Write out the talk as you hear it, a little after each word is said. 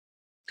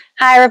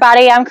Hi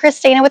everybody, I'm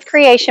Kristina with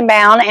Creation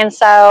Bound, and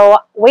so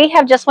we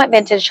have just went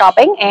vintage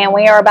shopping and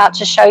we are about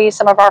to show you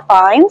some of our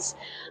finds.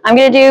 I'm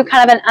going to do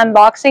kind of an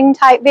unboxing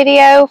type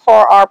video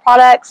for our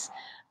products,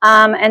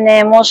 and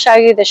then we'll show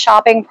you the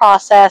shopping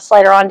process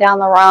later on down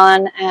the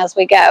run as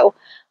we go.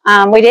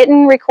 We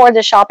didn't record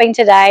the shopping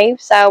today,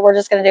 so we're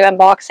just going to do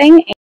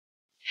unboxing.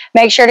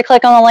 Make sure to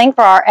click on the link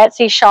for our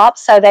Etsy shop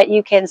so that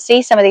you can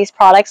see some of these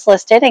products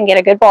listed and get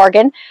a good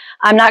bargain.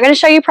 I'm not going to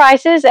show you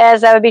prices,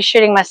 as I would be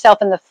shooting myself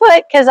in the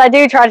foot because I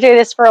do try to do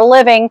this for a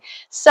living.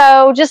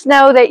 So just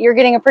know that you're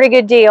getting a pretty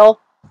good deal.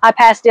 I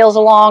pass deals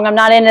along. I'm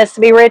not in this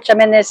to be rich. I'm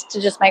in this to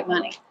just make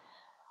money.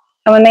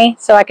 Come with me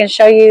so I can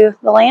show you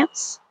the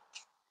lamps.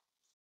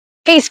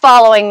 He's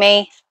following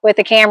me with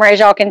the camera, as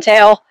y'all can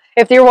tell,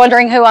 if you're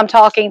wondering who I'm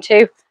talking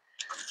to.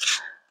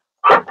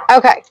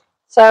 Okay,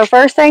 so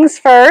first things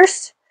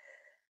first.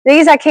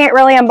 These I can't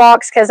really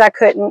unbox because I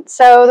couldn't.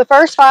 So the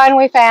first find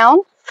we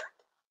found,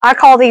 I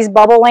call these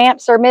bubble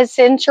lamps, or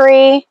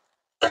mid-century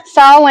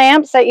style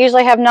lamps that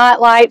usually have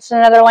night lights and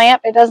another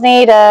lamp. It does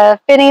need a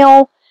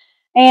finial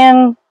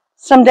and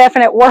some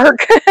definite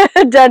work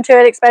done to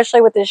it, especially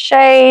with the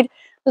shade. It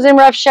was in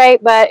rough shape,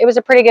 but it was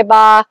a pretty good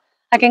buy.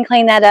 I can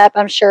clean that up,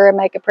 I'm sure, and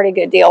make a pretty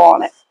good deal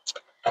on it.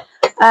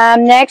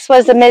 Next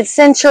was the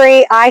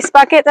mid-century ice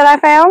bucket that I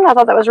found. I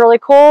thought that was really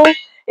cool.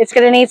 It's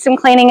going to need some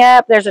cleaning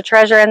up. There's a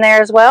treasure in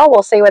there as well.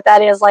 We'll see what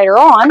that is later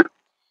on.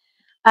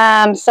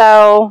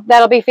 So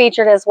that'll be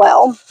featured as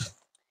well.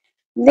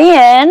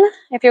 Then,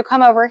 if you'll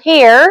come over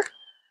here,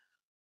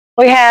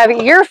 we have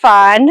your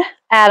find,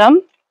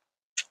 Adam.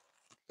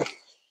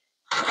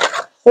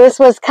 This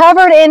was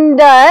covered in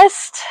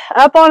dust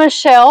up on a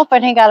shelf,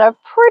 and he got a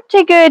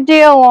pretty good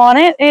deal on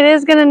it. It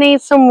is going to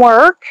need some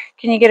work.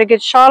 Can you get a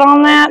good shot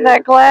on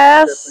that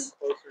glass?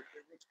 It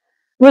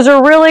was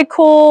a really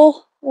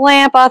cool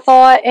lamp, I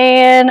thought,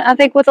 and I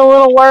think with a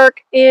little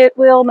work it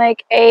will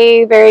make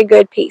a very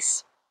good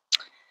piece.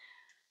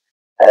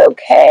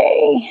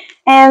 Okay,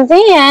 and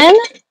then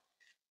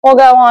we'll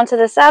go on to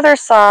this other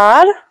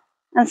side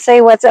and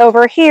see what's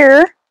over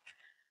here.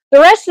 The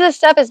rest of the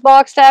stuff is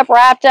boxed up,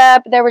 wrapped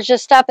up. There was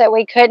just stuff that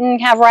we couldn't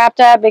have wrapped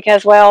up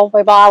because, well,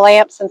 we buy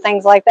lamps and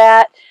things like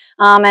that,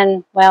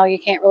 and, well, you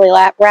can't really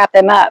wrap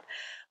them up.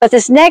 But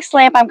this next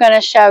lamp I'm going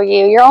to show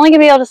you, you're only going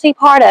to be able to see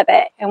part of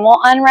it, and we'll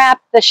unwrap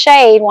the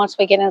shade once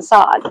we get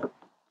inside.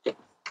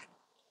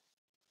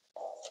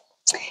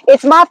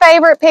 It's my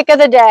favorite pick of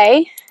the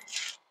day.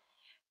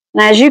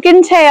 And as you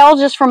can tell,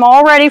 just from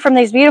already from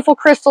these beautiful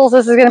crystals,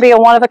 this is going to be a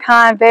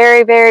one-of-a-kind,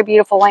 very, very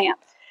beautiful lamp.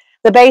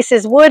 The base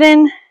is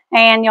wooden,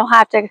 and you'll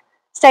have to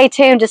stay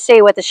tuned to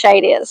see what the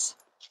shade is.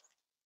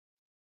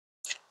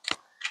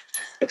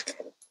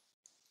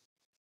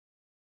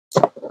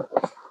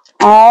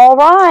 All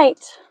right.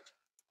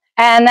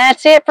 And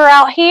that's it for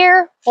out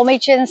here. We'll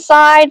meet you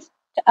inside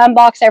to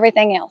unbox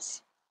everything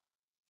else.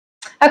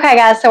 Okay,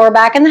 guys, so we're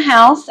back in the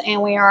house,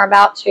 and we are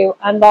about to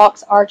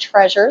unbox our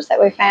treasures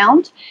that we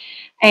found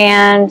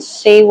and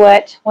see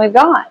what we've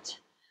got.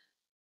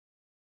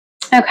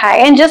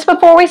 Okay, and just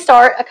before we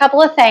start, a couple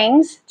of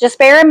things. Just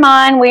bear in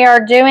mind we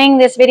are doing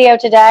this video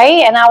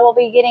today, and I will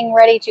be getting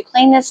ready to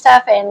clean this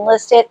stuff and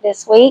list it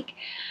this week.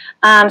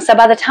 So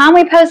by the time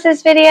we post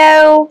this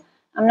video,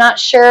 I'm not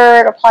sure,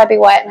 it'll probably be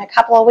what, in a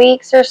couple of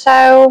weeks or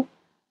so?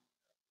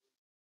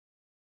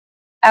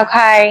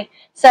 Okay,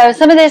 so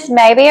some of this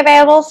may be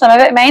available, some of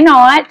it may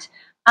not,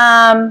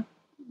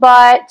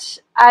 but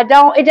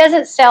it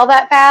doesn't sell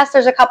that fast.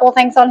 There's a couple of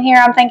things on here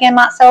I'm thinking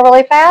might sell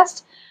really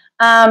fast,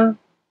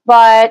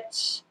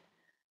 but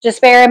just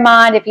bear in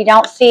mind if you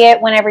don't see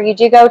it whenever you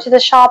do go to the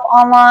shop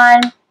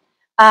online,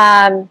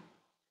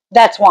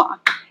 that's why.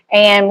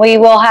 And we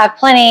will have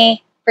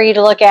plenty for you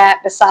to look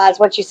at besides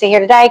what you see here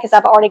today, because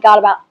I've already got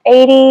about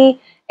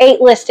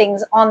 88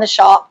 listings on the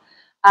shop,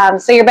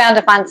 so you're bound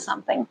to find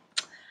something.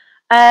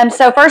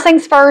 So first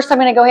things first, I'm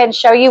going to go ahead and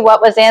show you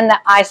what was in the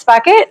ice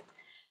bucket,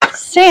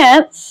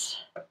 since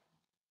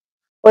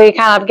we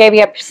kind of gave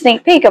you a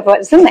sneak peek of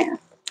what's in there.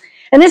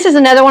 And this is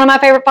another one of my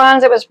favorite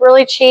finds. It was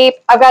really cheap.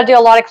 I've got to do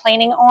a lot of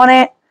cleaning on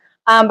it,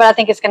 but I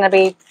think it's going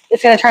to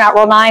turn out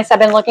real nice. I've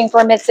been looking for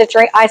a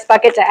mid-century ice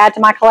bucket to add to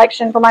my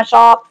collection for my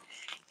shop,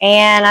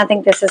 and I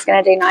think this is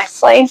going to do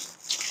nicely.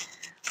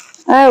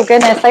 Oh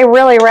goodness, they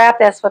really wrap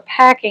this with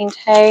packing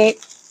tape.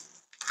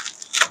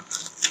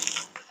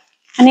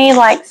 I need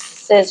like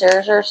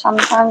scissors or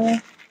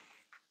something.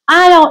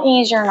 I don't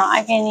use your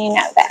knife, and you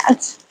know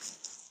that.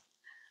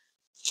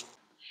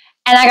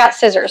 And I got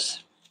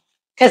scissors,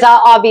 because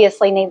I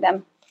obviously need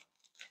them.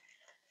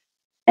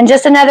 And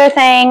just another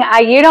thing,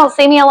 you don't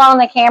see me a lot on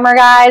the camera,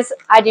 guys.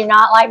 I do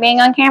not like being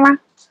on camera.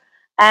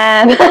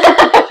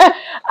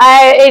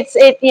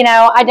 You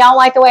know, I don't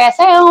like the way I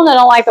sound. I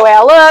don't like the way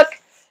I look.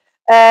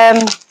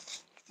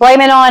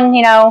 Blame it on,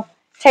 you know,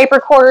 tape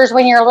recorders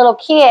when you're a little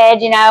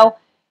kid. You know,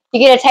 you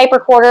get a tape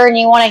recorder and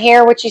you want to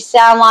hear what you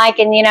sound like,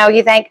 and, you know,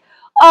 you think,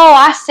 oh,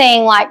 I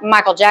sing like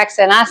Michael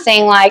Jackson. I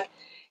sing like,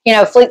 you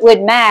know,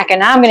 Fleetwood Mac,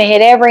 and I'm going to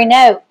hit every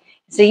note.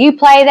 So you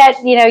play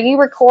that, you know, you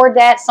record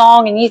that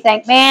song and you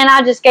think, man,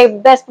 I just gave the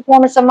best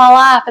performance of my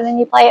life. And then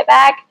you play it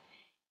back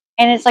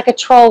and it's like a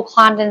troll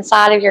climbed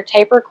inside of your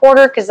tape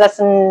recorder because that's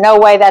in no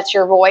way that's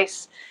your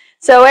voice.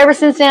 So ever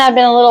since then, I've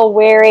been a little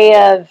wary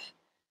of,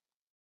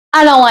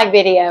 I don't like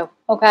video,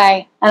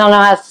 okay? I don't know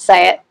how to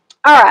say it.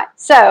 All right,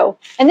 so,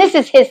 and this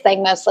is his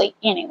thing mostly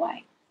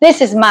anyway.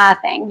 This is my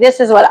thing. This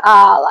is what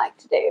I like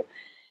to do,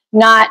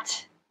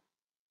 not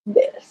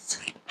this.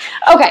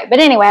 Okay, but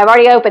anyway, I've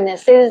already opened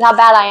this. This is how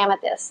bad I am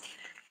at this.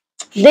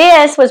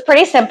 This was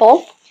pretty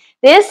simple.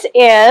 This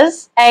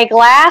is a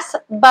glass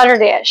butter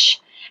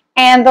dish.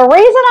 And the reason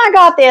I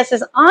got this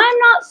is I'm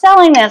not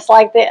selling this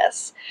like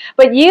this.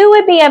 But you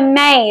would be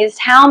amazed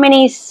how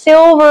many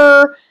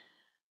silver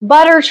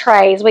butter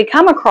trays we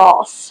come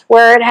across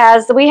where it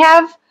has, we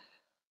have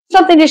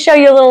something to show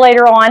you a little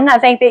later on. I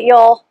think that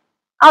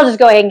I'll just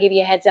go ahead and give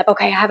you a heads up.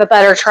 Okay, I have a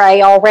butter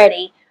tray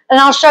already. And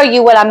I'll show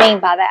you what I mean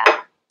by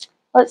that.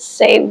 Let's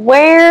see,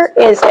 where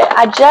is it?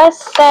 I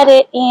just set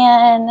it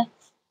in,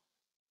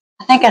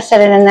 I think I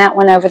set it in that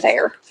one over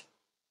there.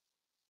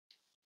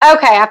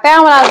 Okay, I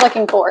found what I was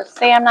looking for.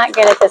 See, I'm not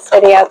good at this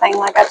video thing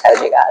like I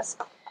told you guys.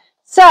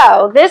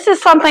 So, this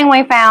is something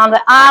we found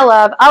that I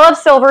love. I love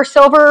silver.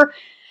 Silver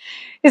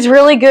is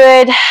really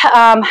good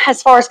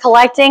as far as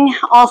collecting.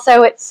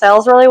 Also, it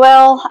sells really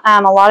well.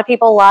 A lot of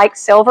people like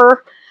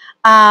silver.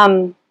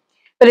 But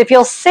if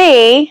you'll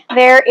see,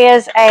 there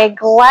is a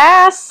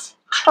glass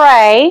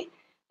tray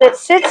that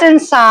sits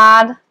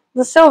inside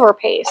the silver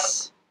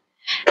piece.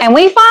 And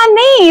we find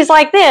these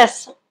like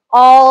this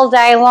all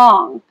day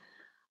long.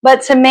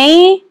 But to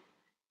me,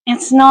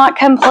 it's not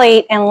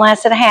complete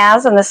unless it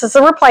has, and this is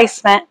a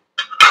replacement,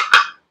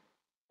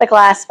 the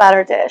glass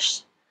butter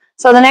dish.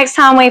 So the next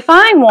time we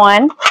find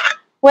one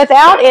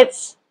without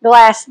its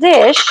glass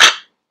dish,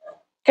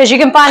 because you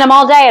can find them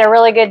all day at a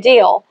really good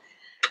deal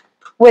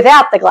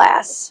without the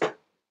glass.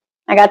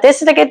 I got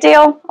this at a good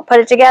deal. I'll put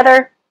it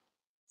together,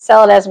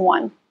 sell it as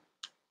one.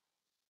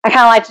 I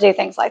kind of like to do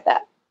things like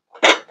that.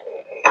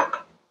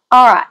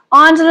 All right,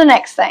 on to the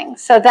next thing.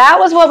 So that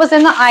was what was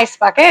in the ice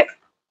bucket.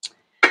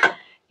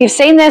 You've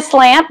seen this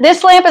lamp.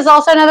 This lamp is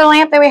also another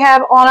lamp that we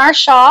have on our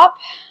shop.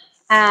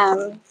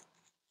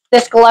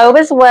 This globe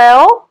as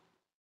well.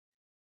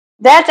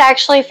 That's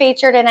actually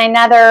featured in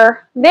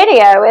another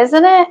video,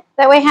 isn't it,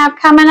 that we have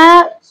coming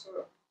up?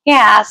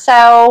 Yeah,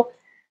 so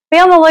be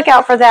on the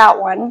lookout for that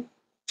one.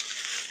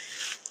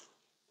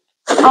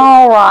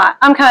 All right,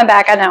 I'm coming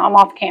back. I know, I'm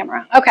off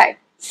camera. Okay,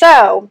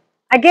 so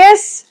I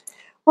guess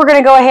we're going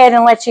to go ahead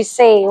and let you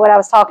see what I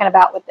was talking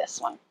about with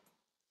this one.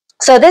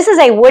 So this is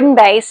a wooden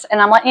base,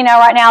 and I'm letting you know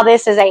right now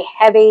this is a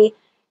heavy,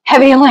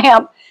 heavy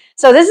lamp.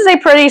 So this is a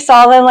pretty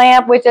solid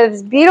lamp, which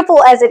is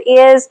beautiful as it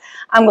is.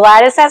 I'm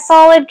glad it's that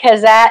solid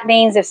because that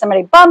means if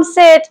somebody bumps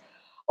it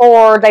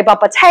or they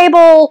bump a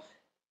table,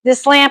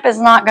 this lamp is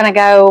not going to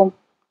go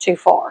too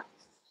far.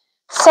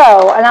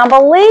 So, and I'm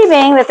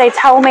believing that they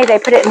told me they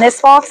put it in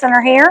this box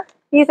under here.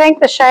 You think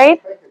the shade?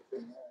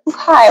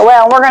 Okay,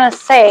 well, we're going to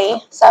see.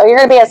 So you're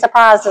going to be as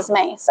surprised as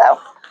me. So,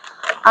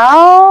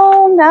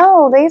 oh,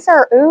 no, these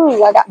are,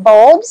 ooh, I got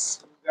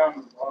bulbs.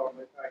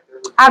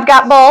 I've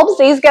got bulbs.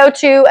 These go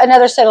to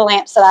another set of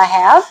lamps that I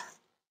have.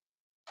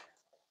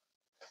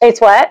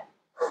 It's what?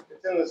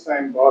 It's in the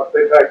same box.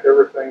 They packed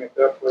everything at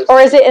that place. Or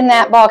is it in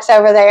that box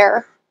over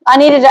there? I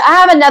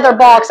have another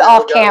box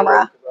off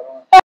camera.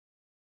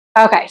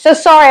 Okay, so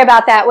sorry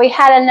about that. We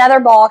had another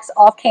box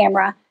off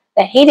camera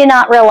that he did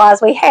not realize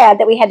we had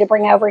that we had to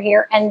bring over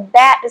here, and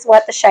that is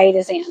what the shade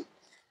is in.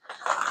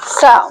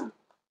 So,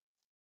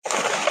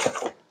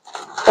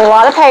 a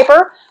lot of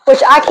paper,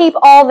 which I keep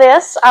all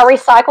this. I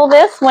recycle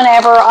this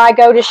whenever I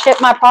go to ship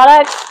my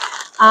products.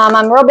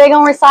 I'm real big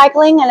on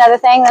recycling. Another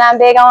thing that I'm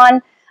big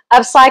on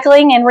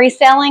upcycling and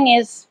reselling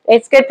is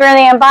it's good for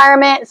the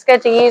environment. It's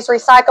good to use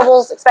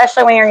recyclables,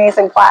 especially when you're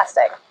using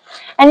plastic.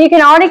 And you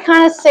can already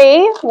kind of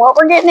see what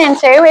we're getting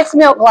into. It's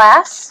milk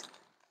glass.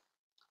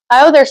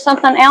 Oh, there's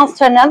something else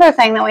to another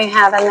thing that we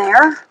have in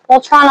there.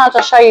 We'll try not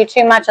to show you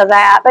too much of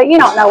that, but you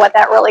don't know what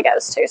that really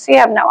goes to, so you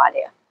have no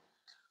idea.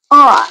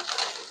 All right.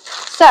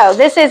 So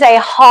this is a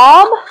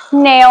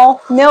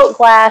hobnail milk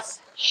glass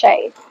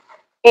shade.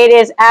 It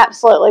is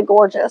absolutely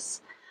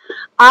gorgeous.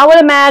 I would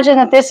imagine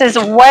that this is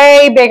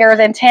way bigger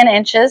than 10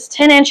 inches.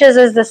 10 inches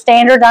is the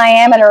standard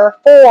diameter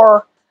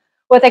for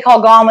what they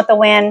call Gone with the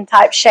Wind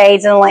type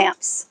shades and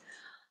lamps.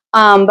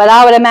 But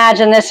I would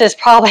imagine this is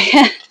probably,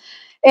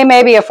 it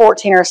may be a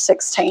 14 or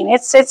 16.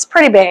 It's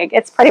pretty big.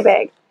 It's pretty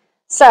big.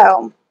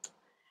 So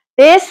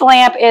this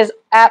lamp is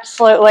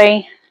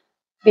absolutely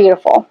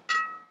beautiful.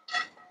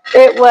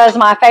 It was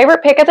my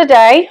favorite pick of the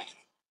day.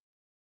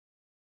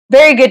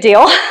 Very good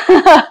deal.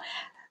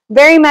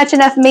 Very much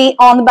enough meat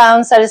on the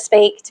bone, so to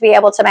speak, to be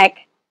able to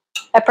make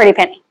a pretty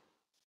penny.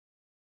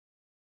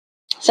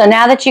 So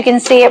now that you can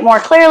see it more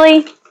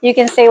clearly, you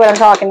can see what I'm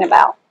talking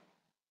about.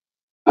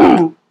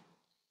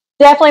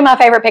 Definitely my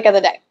favorite pick of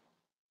the day.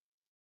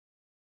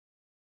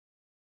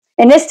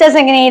 And this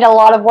doesn't need a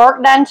lot of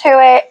work done to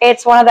it.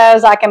 It's one of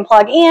those I can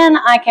plug in,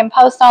 I can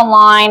post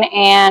online,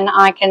 and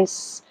I can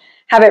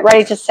have it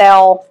ready to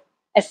sell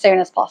as soon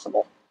as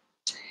possible.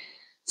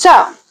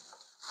 So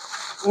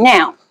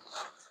now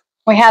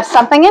we have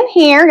something in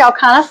here. Y'all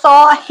kind of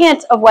saw a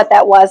hint of what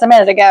that was a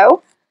minute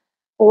ago.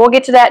 We'll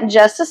get to that in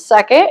just a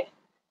second.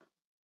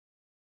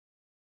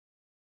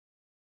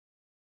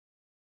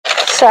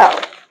 So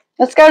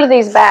let's go to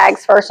these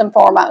bags first and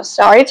foremost.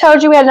 I already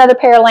told you we had another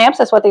pair of lamps.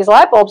 That's what these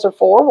light bulbs are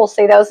for. We'll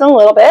see those in a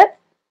little bit.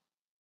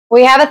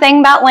 We have a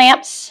thing about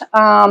lamps.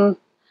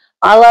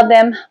 I love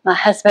them. My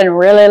husband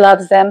really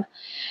loves them.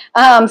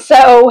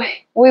 So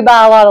we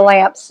buy a lot of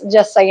lamps,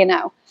 just so you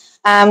know.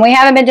 We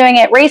haven't been doing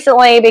it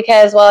recently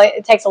because, well,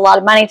 it takes a lot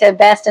of money to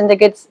invest into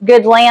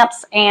good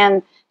lamps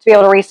and to be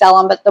able to resell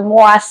them. But the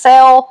more I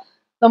sell,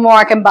 the more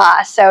I can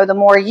buy. So the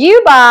more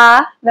you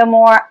buy, the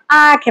more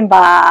I can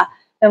buy,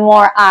 the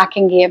more I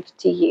can give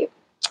to you.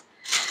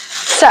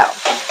 So,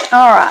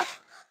 all right,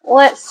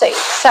 let's see.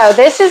 So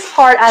this is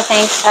part, I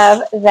think,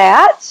 of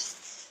that.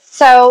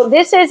 So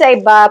this is a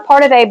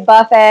part of a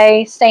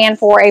buffet stand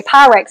for a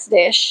Pyrex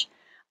dish.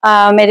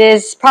 It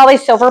is probably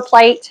silver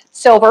plate,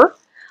 silver.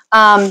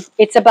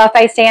 It's a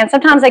buffet stand.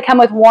 Sometimes they come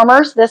with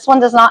warmers. This one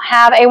does not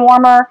have a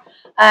warmer.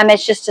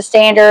 It's just a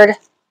standard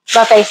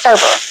buffet server.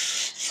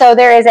 So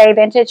there is a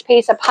vintage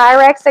piece of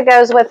Pyrex that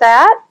goes with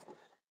that.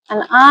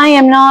 And I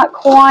am not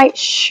quite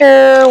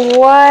sure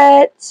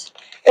what.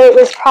 It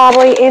was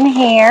probably in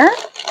here.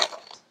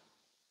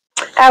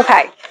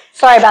 Okay.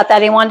 Sorry about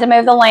that. He wanted to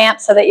move the lamp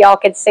so that y'all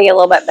could see a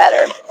little bit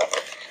better.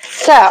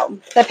 So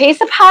the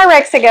piece of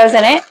Pyrex that goes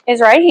in it is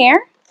right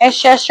here.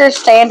 It's just your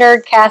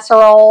standard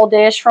casserole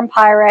dish from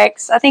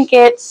Pyrex. I think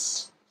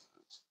it's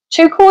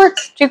 2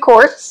 quarts. 2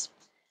 quarts.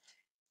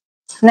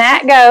 And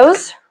that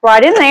goes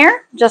right in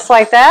there, just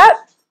like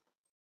that.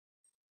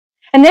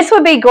 And this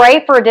would be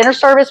great for a dinner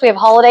service. We have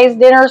holidays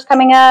dinners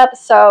coming up,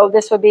 so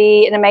this would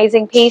be an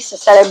amazing piece to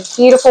set a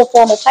beautiful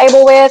formal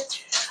table with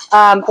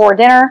for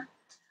dinner,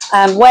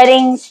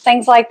 weddings,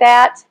 things like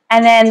that.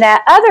 And then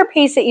that other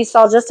piece that you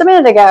saw just a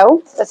minute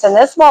ago that's in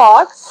this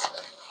box,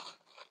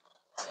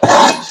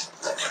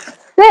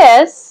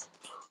 this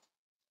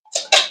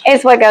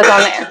is what goes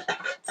on there.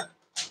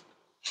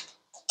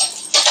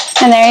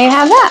 And there you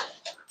have that.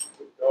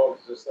 The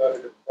dogs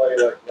decided to play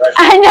like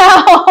I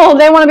know.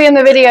 They want to be in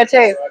the video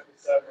too.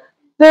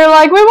 They're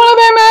like, we want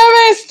to be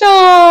movie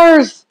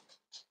stars.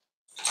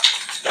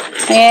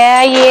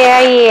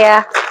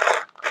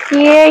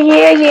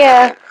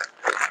 Yeah.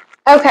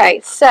 Okay,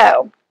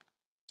 so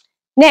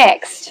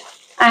next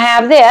I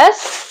have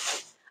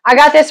this. I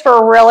got this for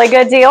a really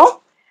good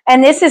deal.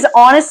 And this is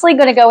honestly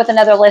going to go with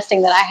another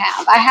listing that I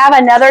have. I have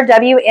another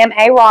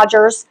WMA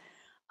Rogers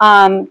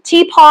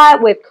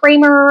teapot with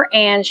creamer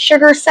and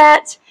sugar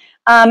set.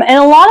 And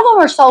a lot of them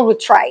are sold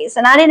with trays.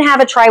 And I didn't have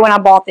a tray when I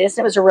bought this.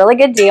 It was a really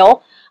good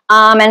deal.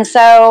 And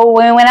so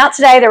when we went out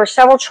today, there were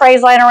several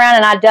trays laying around,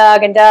 and I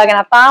dug and dug, and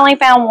I finally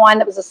found one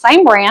that was the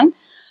same brand.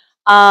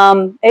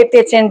 It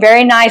fits in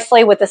very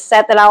nicely with the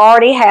set that I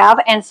already have,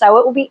 and so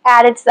it will be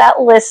added to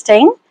that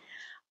listing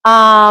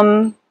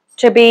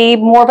to be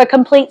more of a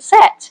complete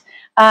set.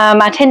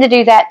 I tend to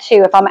do that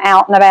too if I'm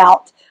out and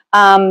about.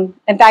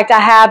 In fact, I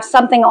have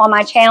something on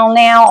my channel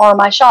now, or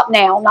my shop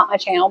now, not my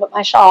channel, but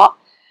my shop,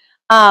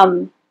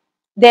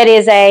 that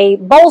is a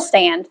bowl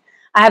stand.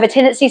 I have a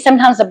tendency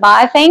sometimes to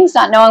buy things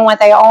not knowing what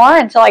they are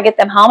until I get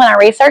them home and I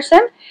research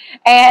them.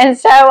 And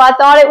so I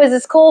thought it was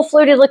this cool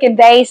fluted looking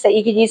vase that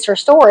you could use for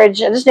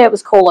storage. I just knew it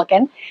was cool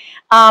looking.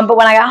 But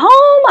when I got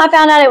home, I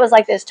found out it was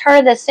like this turn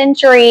of the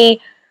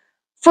century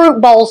fruit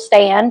bowl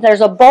stand.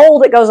 There's a bowl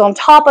that goes on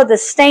top of the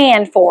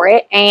stand for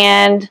it.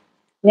 And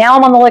now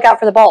I'm on the lookout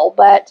for the bowl.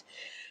 But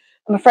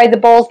I'm afraid the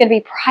bowl is going to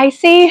be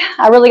pricey.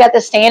 I really got the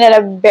stand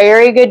at a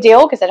very good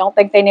deal because I don't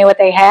think they knew what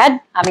they had.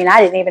 I mean,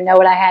 I didn't even know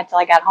what I had till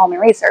I got home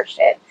and researched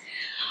it.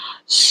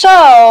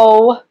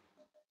 So,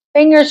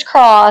 fingers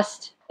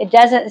crossed, it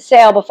doesn't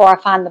sell before I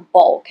find the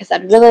bowl because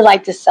I'd really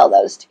like to sell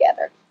those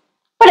together.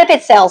 But if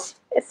it sells,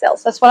 it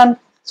sells. That's what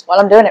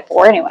I'm doing it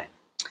for anyway.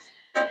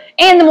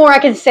 And the more I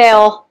can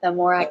sell, the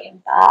more I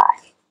can buy.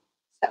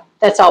 So,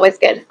 that's always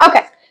good.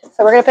 Okay,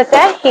 so we're going to put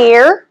that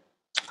here.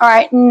 All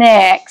right,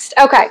 next.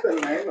 Okay.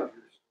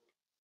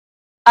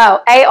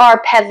 Oh,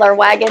 AR Peddler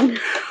Wagon.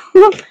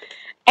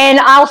 And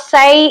I'll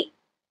say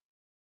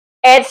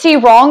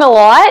Etsy wrong a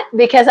lot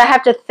because I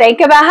have to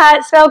think about how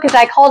it's spelled because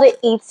I called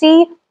it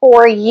Etsy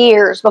for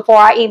years before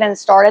I even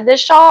started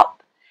this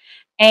shop.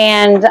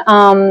 And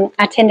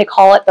I tend to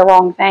call it the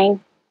wrong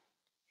thing.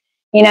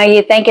 You know,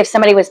 you'd think if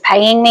somebody was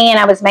paying me and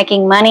I was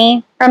making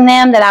money from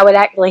them that I would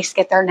at least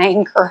get their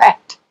name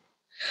correct.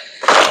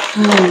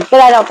 But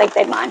I don't think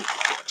they'd mind.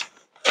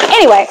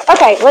 Anyway,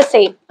 okay, let's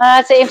see.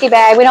 It's an empty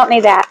bag. We don't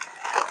need that.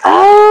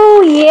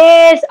 Oh,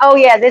 yes. Oh,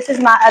 yeah, this is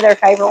my other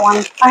favorite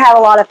one. I have a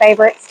lot of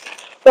favorites.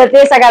 But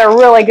this I got a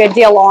really good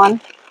deal on.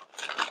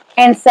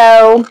 And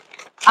so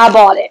I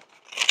bought it.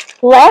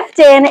 Left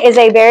In is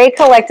a very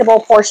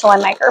collectible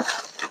porcelain maker.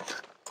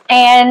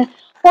 And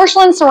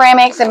porcelain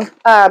ceramics and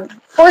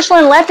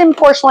Left In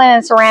porcelain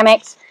and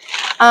ceramics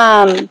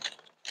are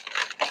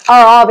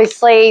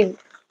obviously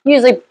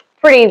usually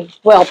pretty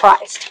well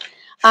priced.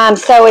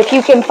 So if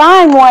you can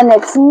find one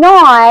that's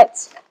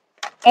not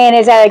and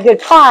is at a good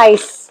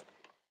price,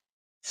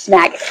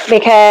 snag it.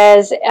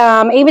 Because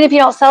even if you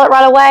don't sell it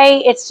right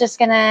away, it's just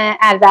going to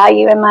add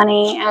value and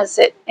money as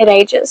it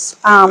ages.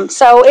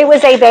 So it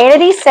was a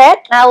vanity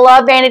set. I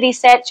love vanity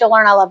sets. You'll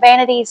learn I love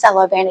vanities. I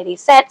love vanity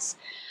sets.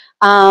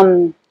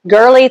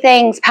 Girly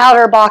things,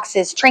 powder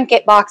boxes,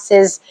 trinket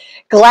boxes,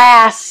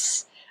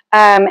 glass.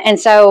 And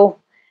so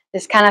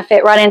this kind of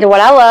fit right into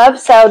what I love.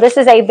 So this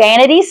is a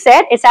vanity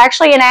set. It's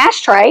actually an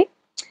ashtray,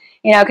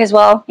 you know, because,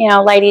 well, you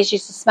know, ladies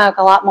used to smoke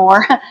a lot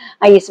more.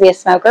 I used to be a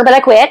smoker, but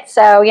I quit.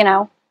 So, you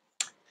know,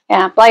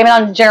 yeah, blame it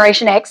on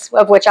Generation X,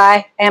 of which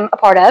I am a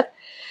part of.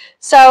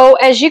 So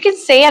as you can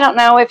see, I don't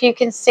know if you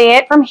can see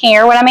it from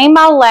here. What I mean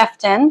by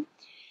Lefton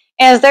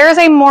is there's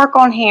a mark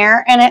on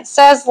here, and it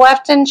says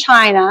Lefton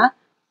China.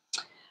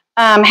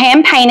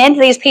 Hand painted.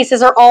 These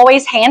pieces are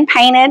always hand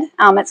painted.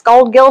 It's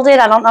gold gilded.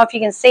 I don't know if you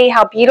can see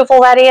how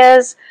beautiful that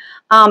is,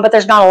 but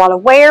there's not a lot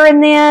of wear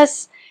in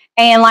this.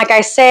 And like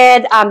I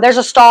said, there's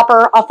a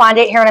stopper. I'll find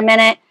it here in a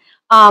minute.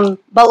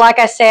 But like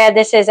I said,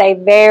 this is a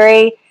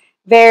very,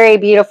 very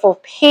beautiful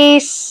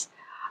piece.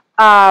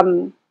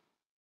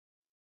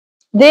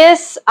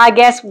 This, I'm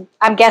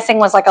guessing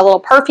was like a little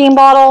perfume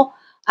bottle.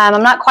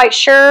 I'm not quite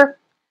sure,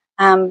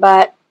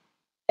 but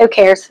who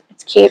cares?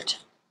 It's cute.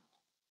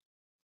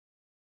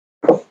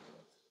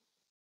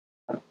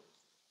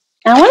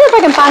 I wonder if I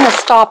can find the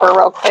stopper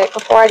real quick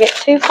before I get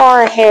too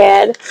far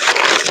ahead.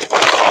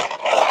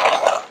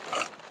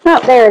 Oh,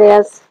 there it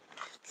is.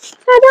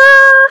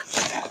 Ta-da!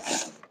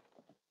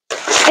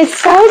 It's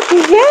so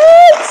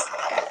cute.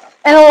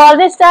 And a lot of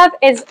this stuff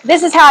is,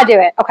 this is how I do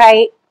it,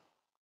 okay?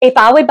 If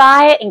I would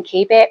buy it and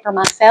keep it for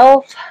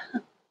myself,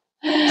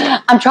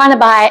 I'm trying to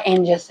buy it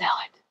and just sell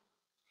it.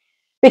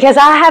 Because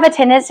I have a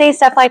tendency,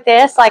 stuff like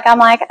this, like I'm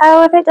like,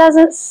 oh, if it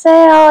doesn't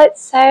sell,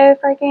 it's so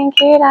freaking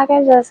cute, I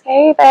can just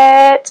keep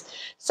it.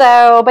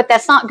 So, but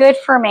that's not good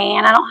for me,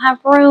 and I don't have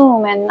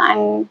room, and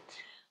I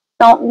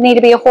don't need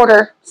to be a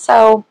hoarder.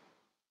 So,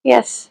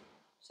 yes.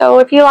 So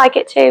if you like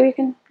it too, you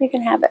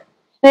can have it.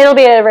 And it'll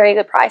be at a very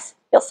good price.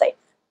 You'll see.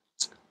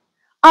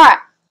 All right,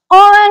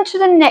 on to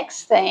the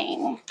next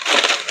thing.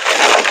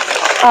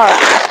 All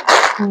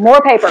right, more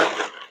paper.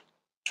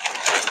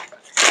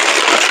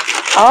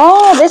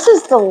 Oh, this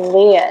is the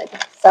lid.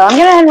 So I'm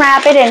going to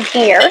unwrap it in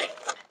here.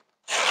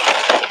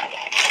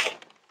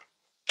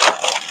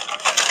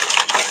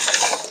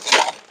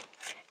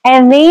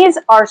 And these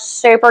are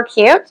super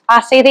cute.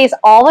 I see these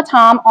all the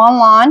time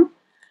online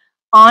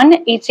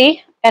on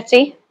Etsy.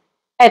 See,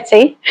 I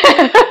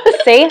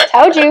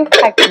told you.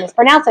 I can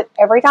mispronounce it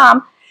every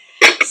time.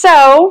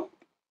 So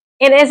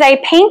it is a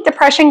pink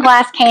depression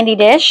glass candy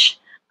dish.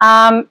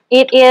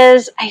 It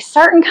is a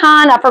certain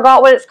kind. I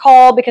forgot what it's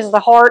called because of the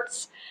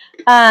hearts.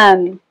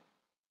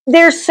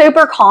 They're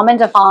super common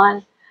to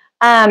find,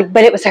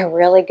 but it was a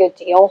really good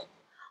deal.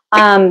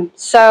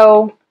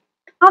 So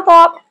I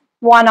thought,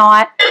 why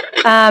not?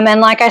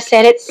 And like I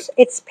said,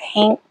 it's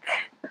pink.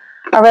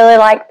 I really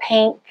like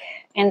pink,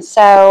 and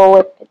so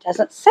if it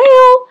doesn't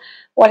sell,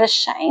 what a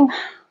shame.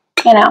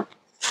 You know,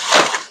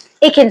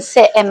 it can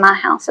sit in my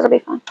house. It'll be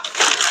fun.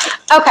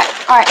 Okay,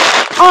 all right,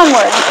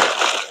 onward.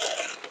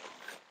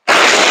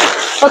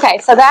 Okay,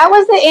 so that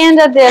was the end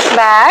of this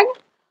bag.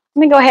 Let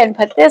me go ahead and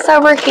put this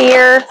over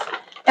here,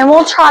 and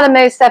we'll try to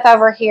move stuff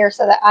over here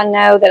so that I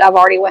know that I've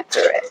already went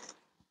through it.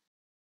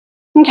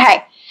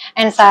 Okay,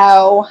 and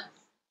so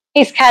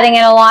he's cutting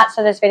it a lot,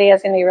 so this video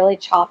is going to be really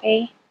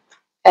choppy.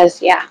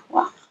 Because, yeah,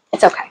 well,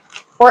 it's okay.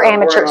 We're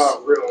amateurs.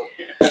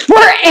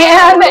 We're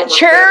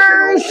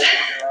amateurs.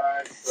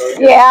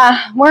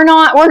 Yeah, we're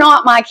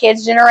not my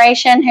kids'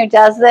 generation who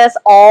does this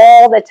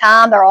all the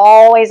time. They're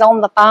always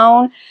on the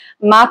phone.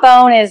 My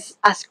phone is,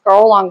 I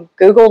scroll on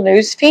Google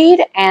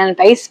Newsfeed and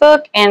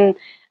Facebook, and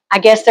I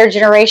guess their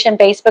generation,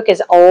 Facebook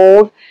is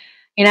old.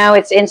 You know,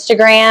 it's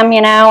Instagram,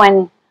 you know,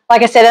 and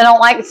like I said, I don't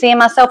like seeing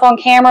myself on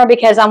camera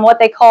because I'm what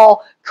they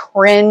call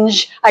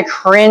cringe. I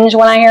cringe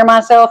when I hear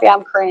myself. Yeah,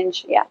 I'm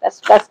cringe. Yeah,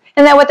 that's isn't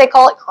that what they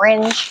call it?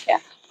 Cringe. Yeah,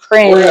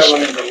 cringe. We're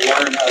having to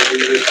learn how to do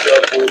this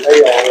stuff where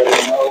they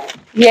already know.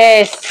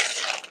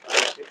 Yes.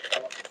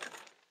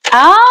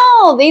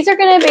 Oh, these are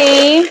going to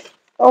be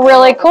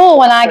really cool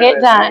when I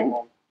get done.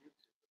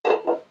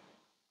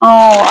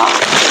 All right.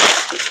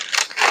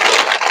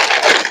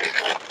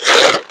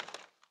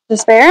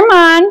 Just bear in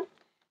mind,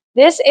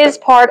 this is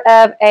part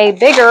of a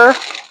bigger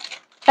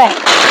thing.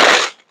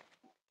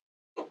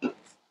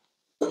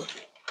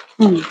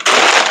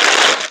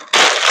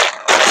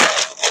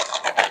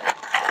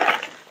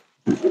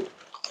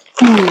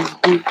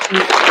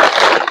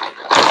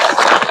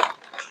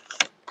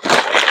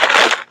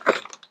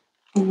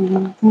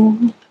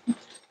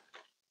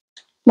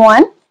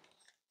 One.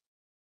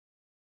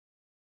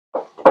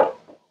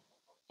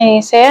 Can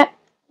you see it?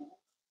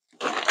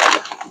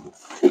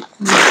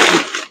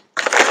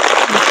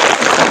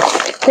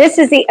 This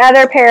is the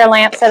other pair of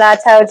lamps that I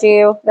told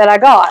you that I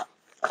got.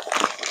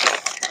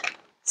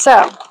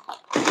 So,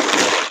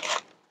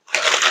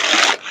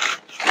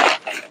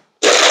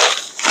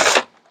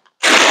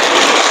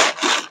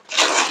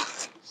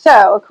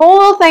 So a cool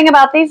little thing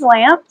about these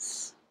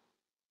lamps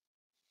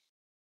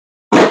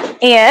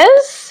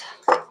is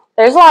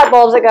there's light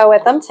bulbs that go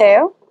with them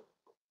too.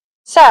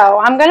 So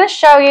I'm going to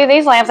show you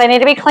these lamps. They need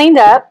to be cleaned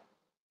up.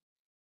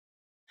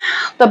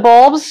 The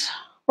bulbs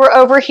were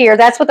over here.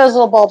 That's what those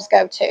little bulbs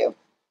go to.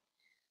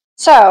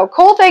 So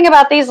cool thing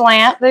about these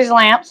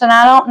lamps, and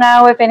I don't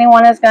know if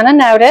anyone is going to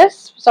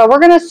notice. So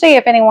we're going to see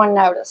if anyone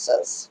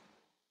notices.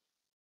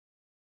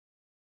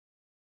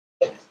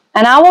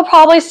 And I will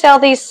probably sell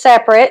these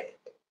separate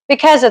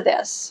because of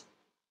this.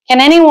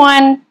 Can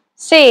anyone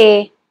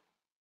see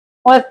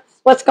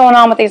what's going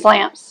on with these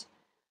lamps?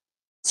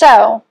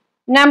 So,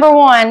 number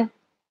one,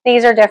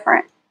 these are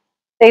different.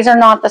 These are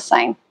not the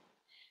same.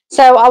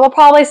 So I will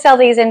probably sell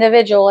these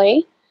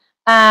individually.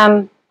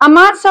 I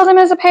might sell them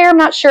as a pair, I'm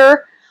not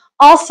sure.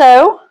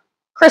 Also,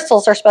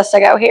 crystals are supposed to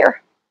go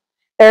here.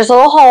 There's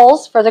little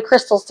holes for the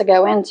crystals to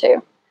go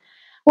into,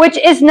 which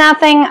is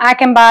nothing. I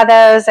can buy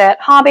those at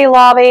Hobby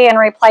Lobby and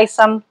replace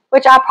them,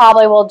 which I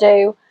probably will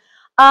do.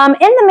 In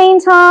the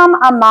meantime,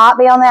 I might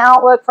be on the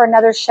outlook for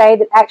another shade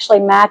that actually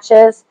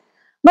matches.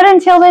 But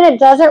until then, it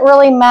doesn't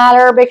really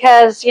matter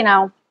because, you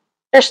know,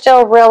 they're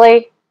still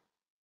really,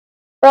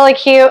 really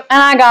cute.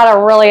 And I got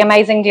a really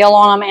amazing deal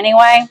on them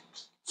anyway.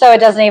 So it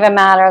doesn't even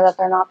matter that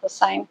they're not the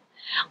same.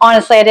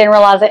 Honestly, I didn't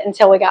realize it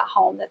until we got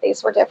home that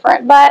these were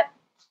different. But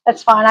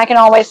that's fine. I can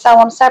always sell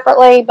them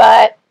separately,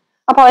 but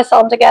I'll probably sell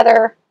them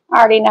together. I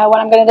already know what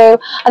I'm going to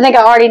do. I think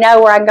I already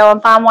know where I can go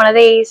and find one of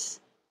these.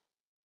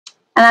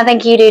 And I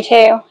think you do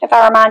too, if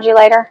I remind you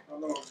later.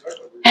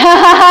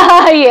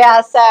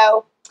 Yeah,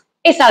 so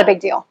it's not a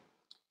big deal.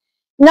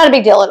 Not a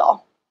big deal at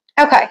all.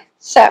 Okay,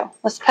 so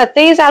let's put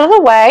these out of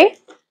the way.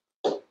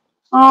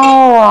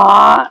 All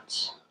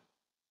right.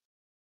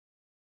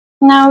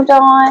 No,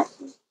 Dot.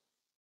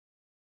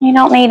 You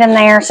don't need in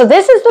there. So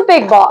this is the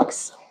big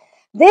box.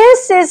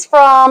 This is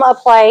from a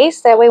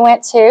place that we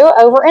went to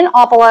over in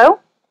Opolo.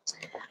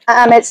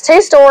 It's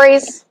 2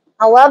 stories.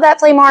 I love that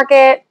flea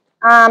market.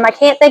 I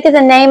can't think of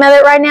the name of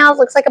it right now. It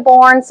looks like a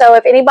barn. So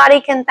if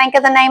anybody can think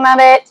of the name of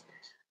it,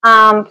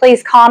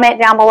 please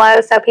comment down below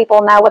so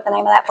people know what the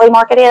name of that flea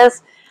market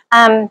is.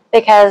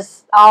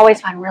 Because I always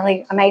find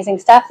really amazing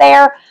stuff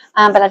there.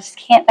 But I just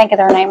can't think of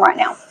their name right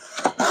now.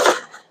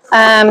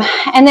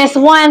 And this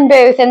one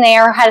booth in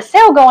there had a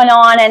sale going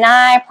on, and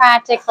I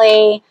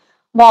practically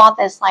bought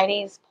this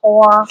lady's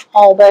poor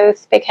whole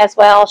booth because,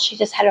 well, she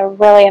just had a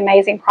really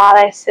amazing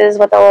prices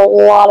with a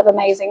lot of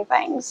amazing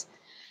things.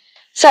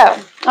 So,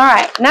 all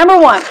right, number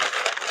one.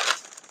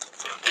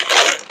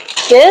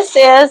 This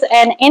is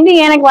an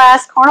Indiana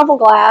Glass Carnival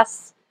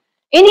Glass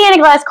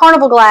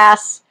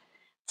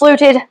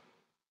fluted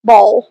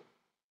bowl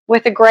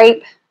with a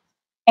grape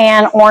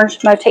and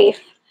orange motif.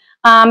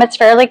 It's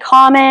fairly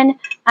common,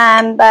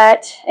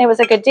 but it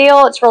was a good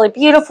deal. It's really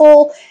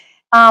beautiful.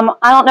 I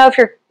don't know if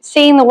you're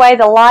seeing the way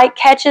the light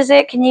catches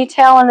it. Can you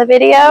tell in the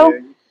video?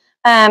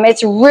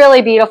 It's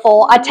really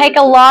beautiful. I take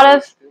a lot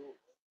of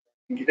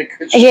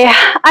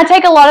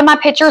my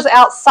pictures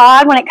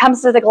outside when it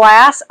comes to the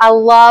glass. I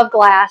love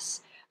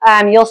glass.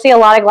 You'll see a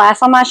lot of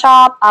glass on my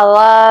shop. I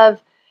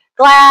love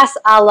glass.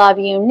 I love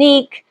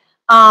unique,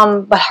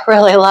 but I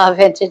really love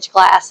vintage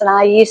glass. And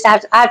I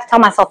have to tell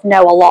myself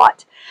no a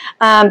lot.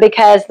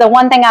 Because the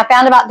one thing I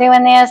found about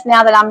doing this,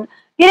 now that I'm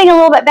getting a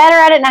little bit better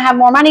at it and I have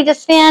more money to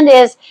spend,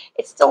 is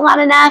it's still not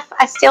enough.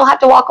 I still have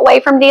to walk away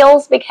from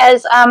deals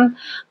because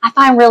I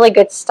find really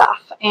good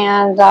stuff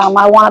and I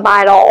want to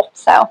buy it all.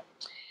 So,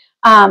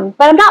 but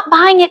I'm not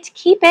buying it to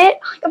keep it.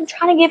 I'm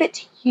trying to give it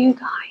to you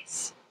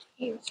guys.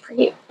 It's for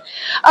you.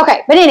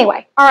 Okay, but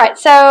anyway, all right.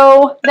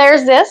 So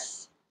there's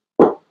this,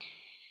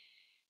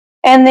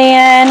 and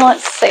then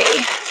let's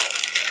see.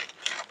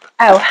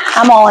 Oh,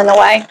 I'm all in the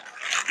way.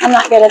 I'm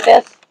not good at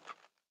this.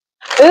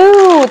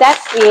 Ooh,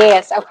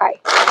 yes, okay.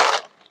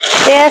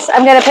 This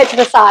I'm going to put to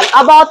the side.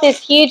 I bought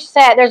this huge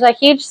set. There's a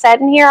huge set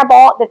in here I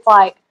bought that's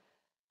like,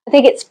 I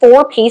think it's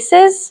 4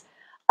 pieces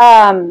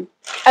of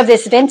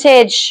this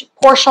vintage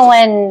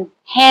porcelain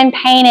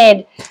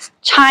hand-painted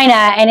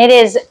china, and it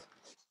is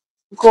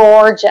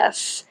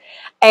gorgeous.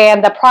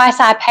 And the price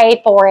I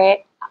paid for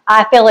it,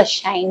 I feel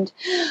ashamed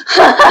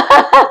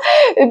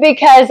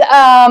because,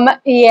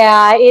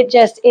 yeah,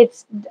 yes,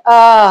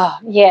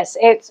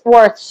 it's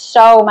worth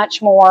so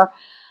much more.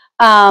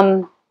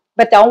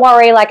 But don't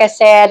worry, like I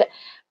said,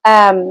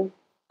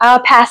 I'll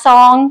pass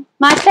on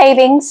my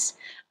savings.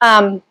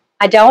 I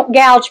don't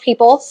gouge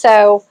people,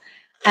 so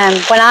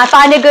when I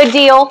find a good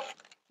deal,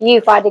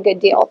 you find a good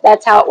deal.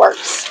 That's how it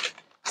works.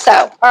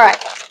 So, all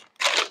right.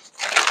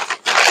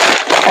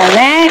 So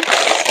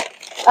next,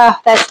 oh,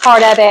 that's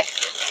part of it.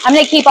 I'm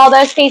going to keep all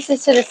those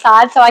pieces to the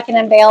side so I can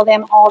unveil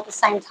them all at the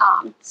same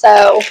time.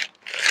 So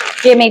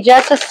give me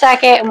just a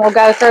second and we'll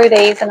go through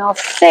these and I'll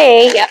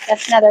see. Yep,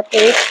 that's another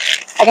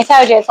piece. Like I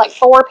told you, it's like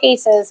 4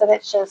 pieces and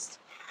it's just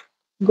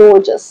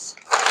gorgeous.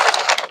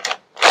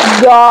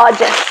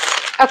 Gorgeous.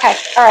 Okay,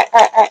 all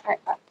right.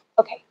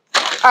 Okay.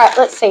 All right,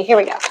 let's see. Here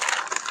we go.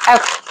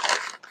 Okay.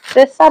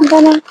 This I'm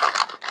going to...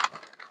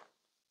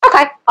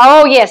 Okay.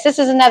 Oh, yes, this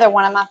is another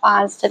one of my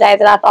finds today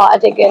that I thought I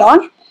did good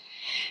on.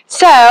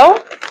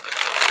 So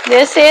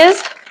this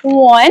is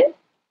one.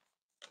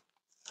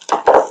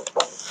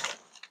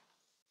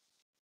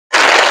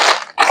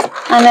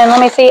 And then let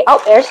me see.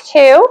 Oh, there's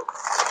two.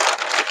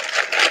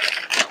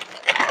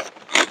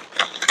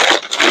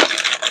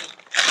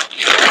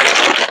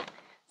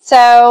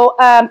 So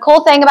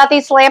cool thing about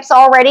these lamps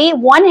already.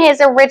 One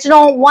is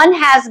original. One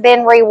has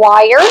been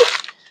rewired,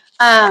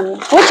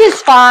 which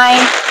is fine.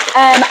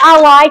 I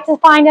like to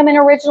find them in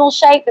original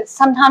shape, but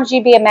sometimes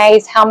you'd be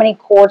amazed how many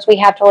cords we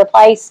have to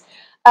replace.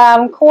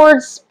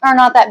 Cords are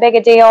not that big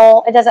a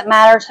deal. It doesn't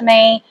matter to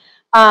me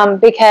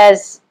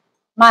because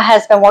my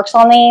husband works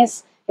on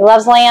these. He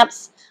loves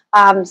lamps.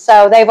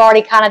 So they've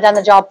already kind of done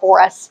the job for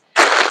us.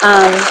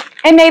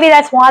 And maybe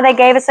that's why they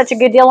gave us such a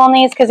good deal on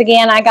these, because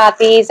again, I got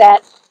these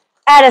at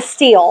a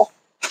steal.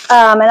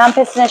 And I'm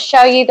just going to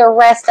show you the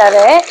rest of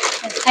it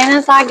as soon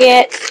as I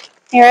get...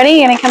 You ready?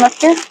 You going to come up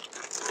here?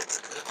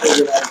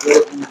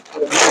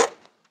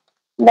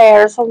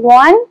 There's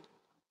one.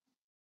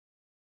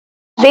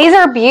 These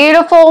are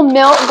beautiful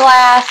milk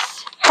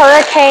glass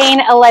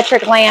hurricane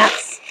electric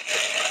lamps.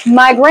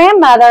 My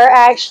grandmother,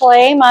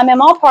 actually, my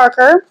Mama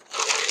Parker,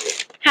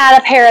 had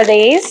a pair of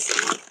these.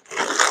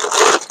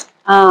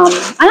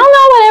 I don't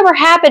know whatever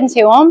happened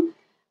to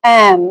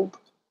them.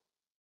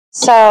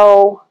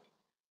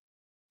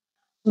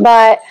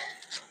 But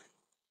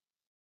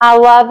I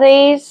love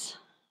these.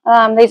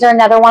 These are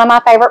another one of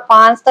my favorite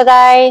finds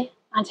today.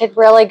 I did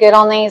really good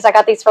on these. I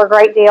got these for a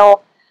great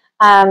deal.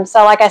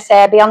 So like I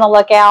said, be on the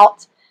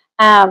lookout.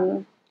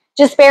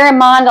 Just bear in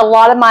mind, a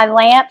lot of my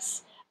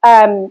lamps,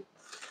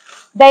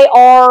 they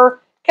are,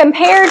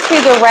 compared to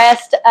the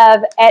rest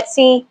of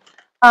Etsy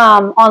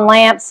on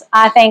lamps,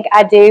 I think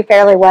I do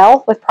fairly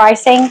well with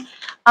pricing.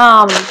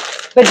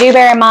 But do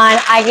bear in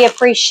mind, I give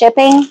free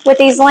shipping with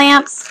these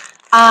lamps.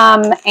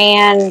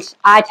 And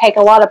I take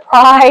a lot of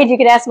pride, you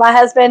can ask my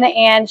husband,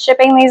 in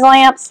shipping these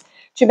lamps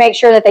to make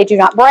sure that they do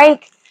not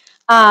break.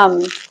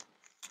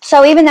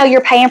 So even though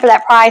you're paying for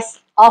that price,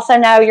 also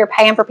know you're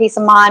paying for peace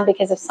of mind,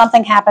 because if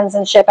something happens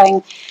in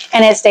shipping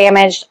and it's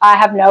damaged, I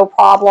have no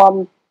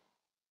problem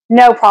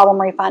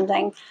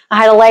refunding. I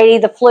had a lady,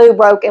 the flue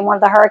broke in one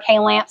of the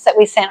hurricane lamps that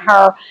we sent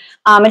her,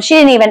 and she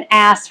didn't even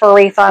ask for a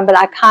refund, but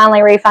I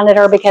kindly refunded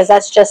her because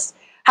that's just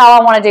how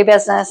I want to do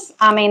business.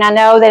 I mean, I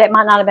know that it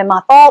might not have been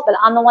my fault, but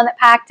I'm the one that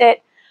packed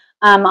it.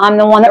 I'm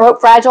the one that wrote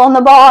fragile in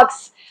the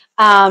box.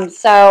 And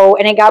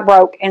it got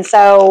broke. And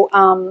so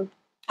I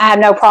have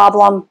no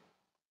problem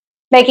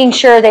making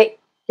sure that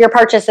your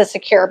purchase is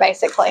secure,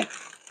 basically.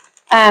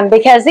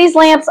 Because these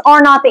lamps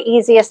are not the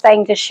easiest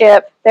thing to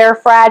ship. They're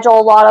fragile,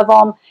 a lot of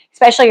them,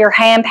 especially your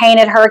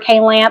hand-painted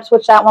hurricane lamps,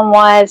 which that one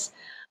was.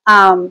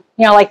 You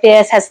know, like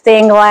this has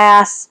thin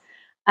glass.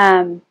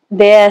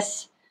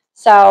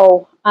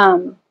 So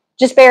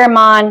just bear in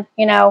mind,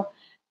 you know,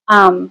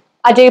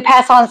 I do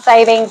pass on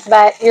savings,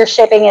 but your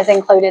shipping is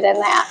included in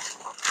that.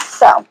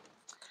 So,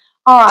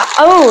 all right.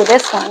 Oh,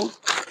 this one.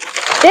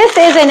 This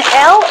is an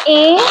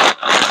L.E.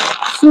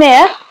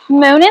 Smith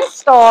Moon and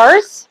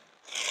Stars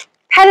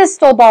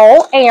pedestal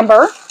bowl,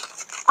 amber.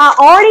 I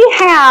already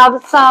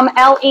have some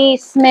L.E.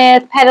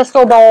 Smith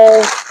pedestal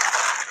bowls,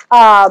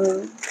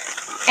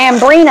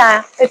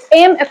 Ambrina. It's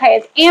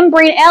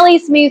Ambrina, L.E.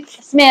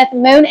 Smith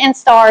Moon and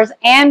Stars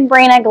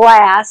Ambrina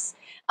glass.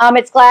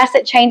 It's glass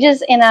that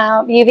changes in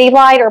a UV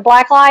light or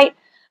black light,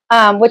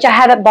 which I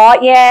haven't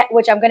bought yet,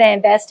 which I'm going to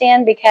invest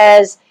in,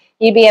 because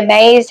you'd be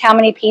amazed how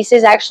many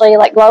pieces actually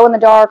like glow in the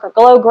dark or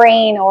glow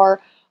green,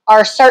 or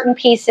are certain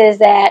pieces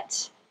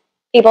that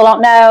people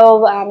don't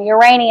know,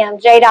 uranium,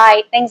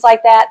 jadeite, things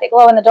like that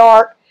glow in the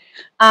dark,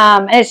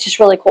 and it's just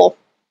really cool.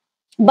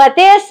 But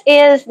this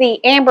is the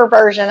amber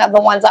version of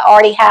the ones I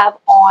already have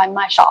on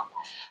my shop.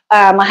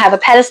 I have a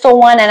pedestal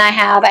one and I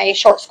have a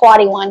short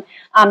squatty one.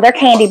 They're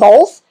candy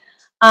bowls.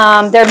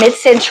 They're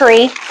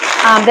mid-century.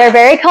 They're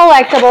very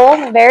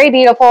collectible, very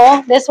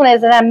beautiful. This one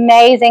is in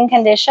amazing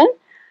condition.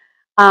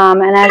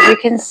 And as you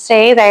can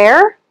see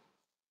there,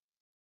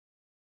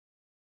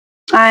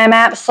 I am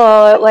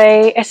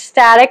absolutely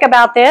ecstatic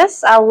about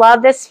this. I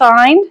love this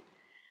find.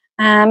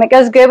 It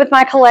goes good with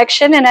my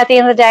collection, and at the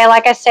end of the day,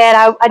 like I said,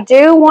 I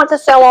do want to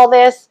sell all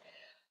this,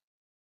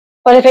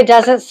 but if it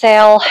doesn't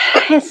sell,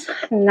 it's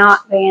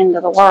not the end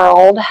of the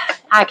world.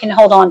 I can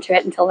hold on to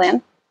it until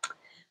then.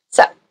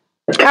 So,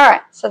 all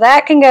right, so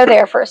that can go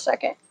there for a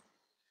second.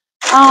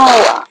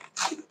 All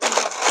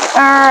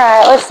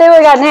right, let's see what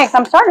we got next.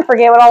 I'm starting to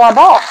forget what all I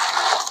bought.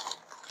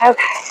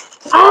 Okay.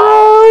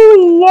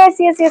 Oh, yes.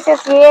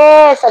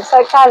 I'm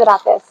so excited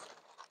about this.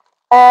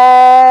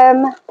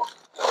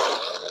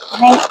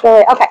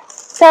 Thankfully, okay.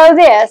 So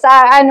this,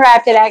 I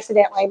unwrapped it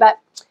accidentally, but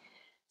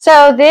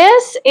so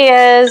this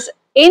is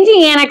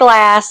Indiana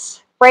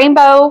glass,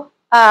 rainbow,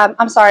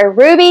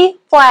 ruby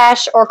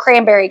flash or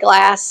cranberry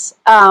glass,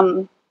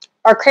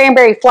 or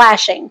cranberry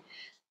flashing,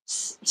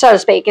 so to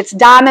speak. It's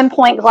diamond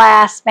point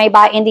glass made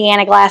by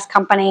Indiana Glass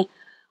Company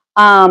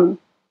around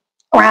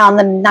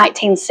the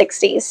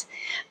 1960s.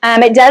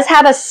 It does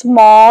have a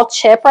small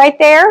chip right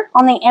there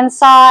on the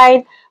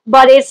inside,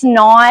 but it's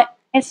not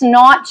It's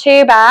not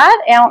too bad.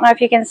 I don't know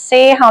if you can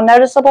see how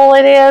noticeable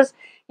it is.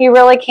 You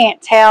really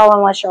can't tell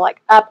unless you're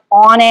like up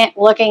on it,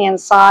 looking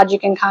inside. You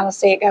can kind of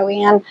see it go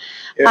in.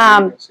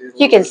 Yeah,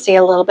 you can see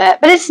a little bit,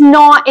 but it's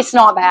not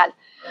bad.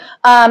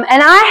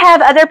 And I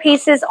have other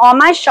pieces on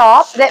my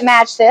shop that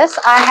match this.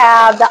 I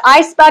have the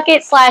ice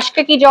bucket /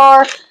 cookie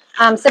jar.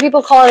 Some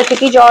people call it a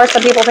cookie jar.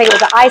 Some people think it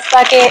was an ice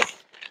bucket.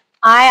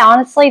 I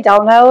honestly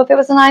don't know if it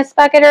was an ice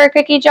bucket or a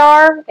cookie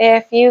jar.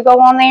 If you go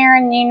on there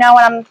and you know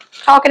what I'm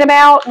talking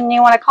about and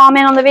you want to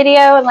comment on the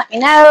video and let me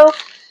know,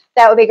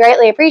 that would be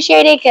greatly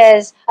appreciated,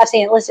 because I've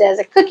seen it listed as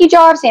a cookie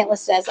jar. I've seen it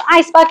listed as an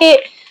ice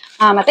bucket.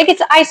 I think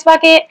it's an ice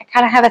bucket. I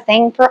kind of have a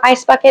thing for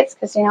ice buckets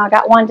because, you know, I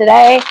got one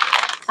today.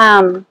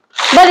 But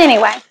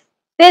anyway,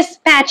 this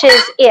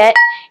matches it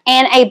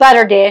and a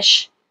butter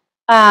dish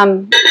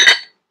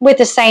with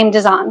the same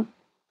design.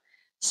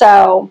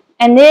 So,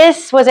 and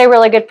this was a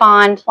really good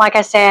find. Like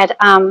I said,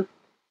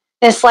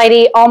 this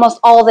lady, almost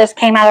all this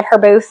came out of her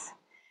booth.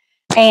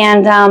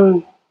 And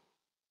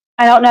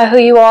I don't know who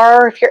you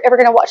are, if you're ever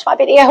going to watch my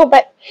video,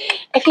 but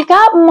if you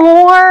got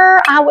more,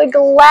 I would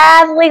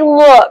gladly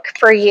look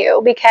for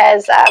you,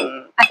 because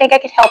I think I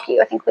could help you.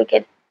 I think we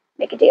could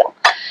make a deal.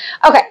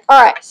 Okay,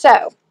 all right,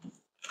 so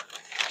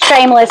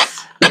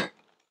shameless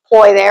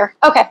ploy there.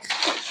 Okay,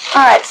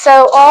 all right,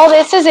 so all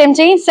this is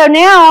empty. So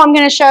now I'm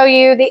going to show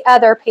you the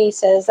other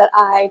pieces that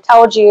I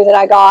told you that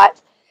I got.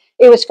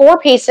 It was 4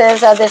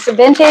 pieces of this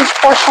vintage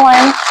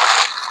porcelain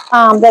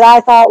that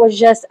I thought was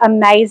just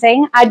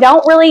amazing. I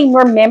don't really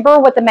remember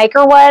what the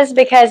maker was,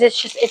 because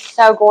it's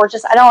so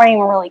gorgeous. I don't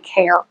even really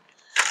care,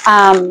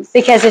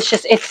 because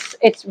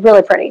it's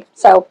really pretty.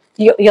 So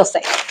you'll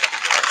see.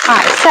 All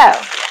right, so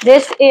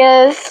this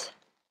is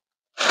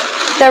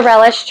the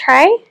relish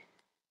tray.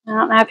 I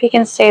don't know if you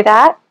can see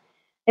that.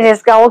 It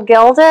is gold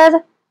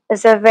gilded.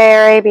 It's a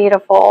very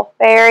beautiful,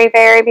 very,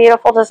 very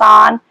beautiful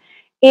design.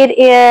 It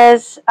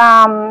is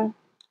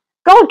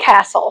gold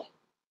castle,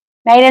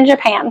 made in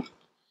Japan.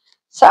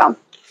 So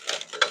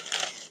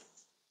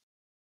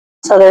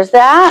there's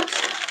that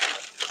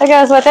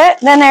goes with it.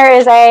 Then there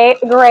is a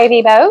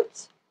gravy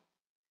boat.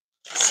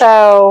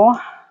 So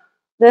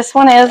this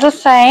one is the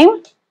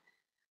same.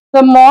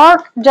 The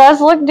mark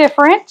does look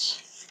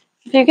different,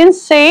 if you can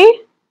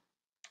see,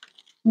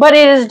 but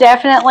it is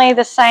definitely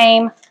the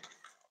same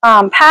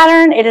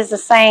pattern. It is the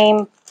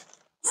same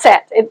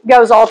set. It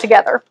goes all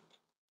together.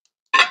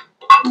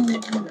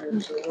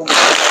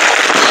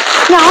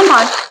 No, I'm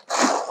fine.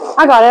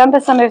 I got it. I'm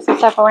just gonna move some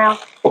stuff around.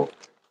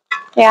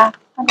 Yeah,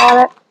 I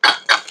got it.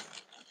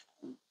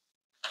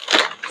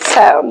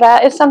 So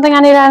that is something I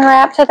need to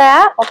unwrap to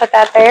that. I'll put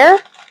that there.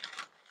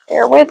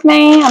 Bear with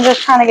me. I'm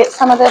just trying to get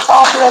some of this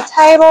off of the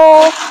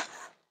table.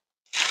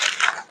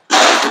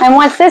 And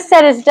once this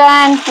set is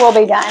done, we'll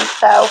be done.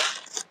 So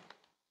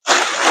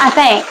I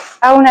think.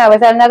 Oh no, is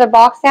that another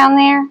box down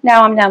there?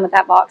 No, I'm done with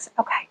that box.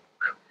 Okay.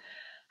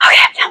 Okay,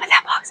 I'm done with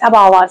that box. I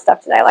bought a lot of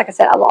stuff today. Like I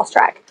said, I lost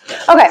track.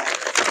 Okay,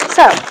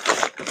 so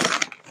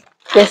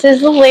this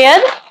is the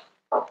lid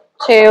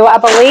to, I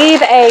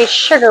believe, a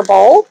sugar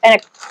bowl and a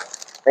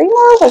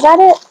creamer. Was that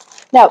it?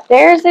 No,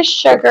 there's the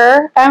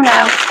sugar. Oh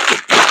no,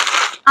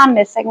 I'm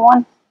missing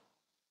one.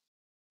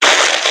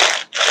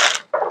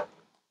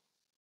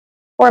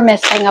 We're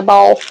missing a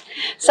bowl.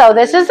 So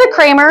this is the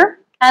creamer,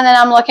 and then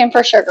I'm looking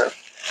for sugar.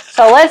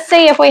 So let's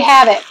see if we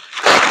have it.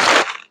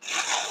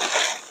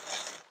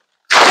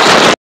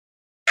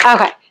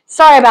 Okay,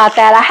 sorry about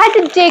that. I had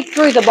to dig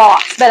through the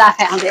box, but I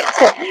found it.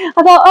 I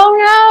thought, oh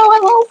no, I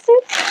lost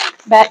it.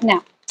 But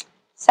no.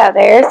 So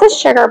there's the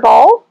sugar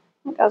bowl.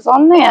 It goes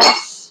on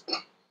this.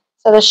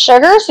 So the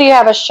sugar, so you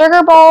have a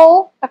sugar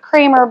bowl, a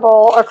creamer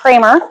bowl, or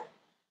creamer,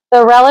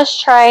 the relish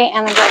tray,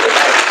 and the gravy bowl.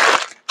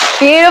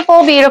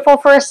 Beautiful, beautiful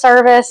for a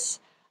service,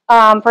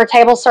 for a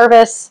table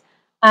service.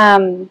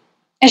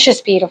 It's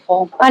just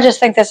beautiful. I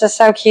just think this is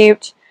so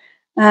cute.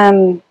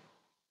 Another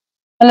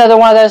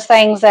one of those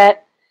things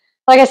that,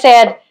 like I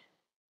said,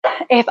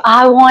 if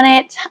I want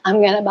it,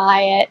 I'm going to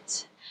buy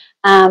it.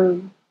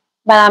 But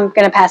I'm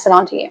going to pass it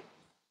on to you.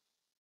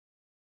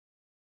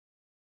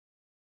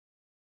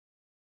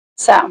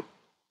 So,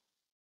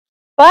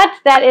 but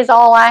that is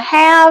all I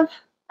have.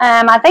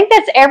 I think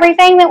that's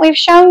everything that we've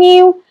shown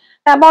you.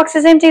 That box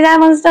is empty. That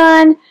one's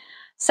done.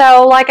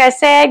 So, like I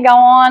said, go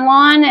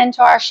online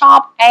into our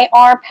shop,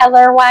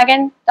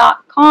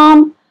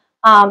 arpeddlerwagon.com,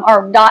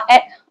 or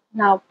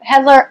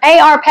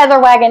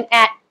arpeddlerwagon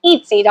at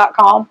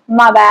Etsy.com.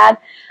 My bad.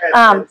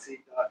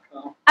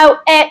 Etsy.com. Oh,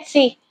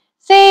 Etsy.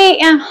 See,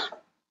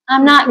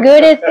 I'm not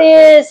good at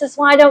this. That's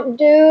why I don't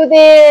do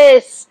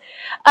this.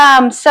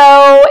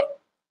 So,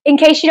 in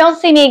case you don't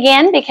see me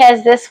again,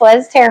 because this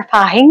was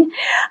terrifying,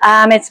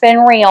 it's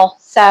been real.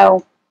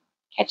 So,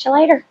 catch you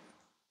later.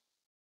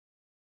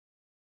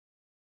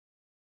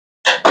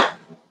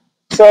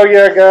 So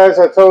yeah, guys,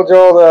 I told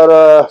y'all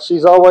that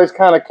she's always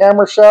kind of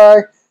camera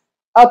shy.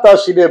 I thought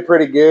she did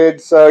pretty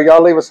good. So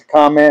y'all leave us a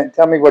comment and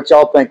tell me what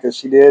y'all think that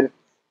she did.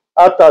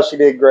 I thought she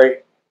did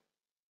great.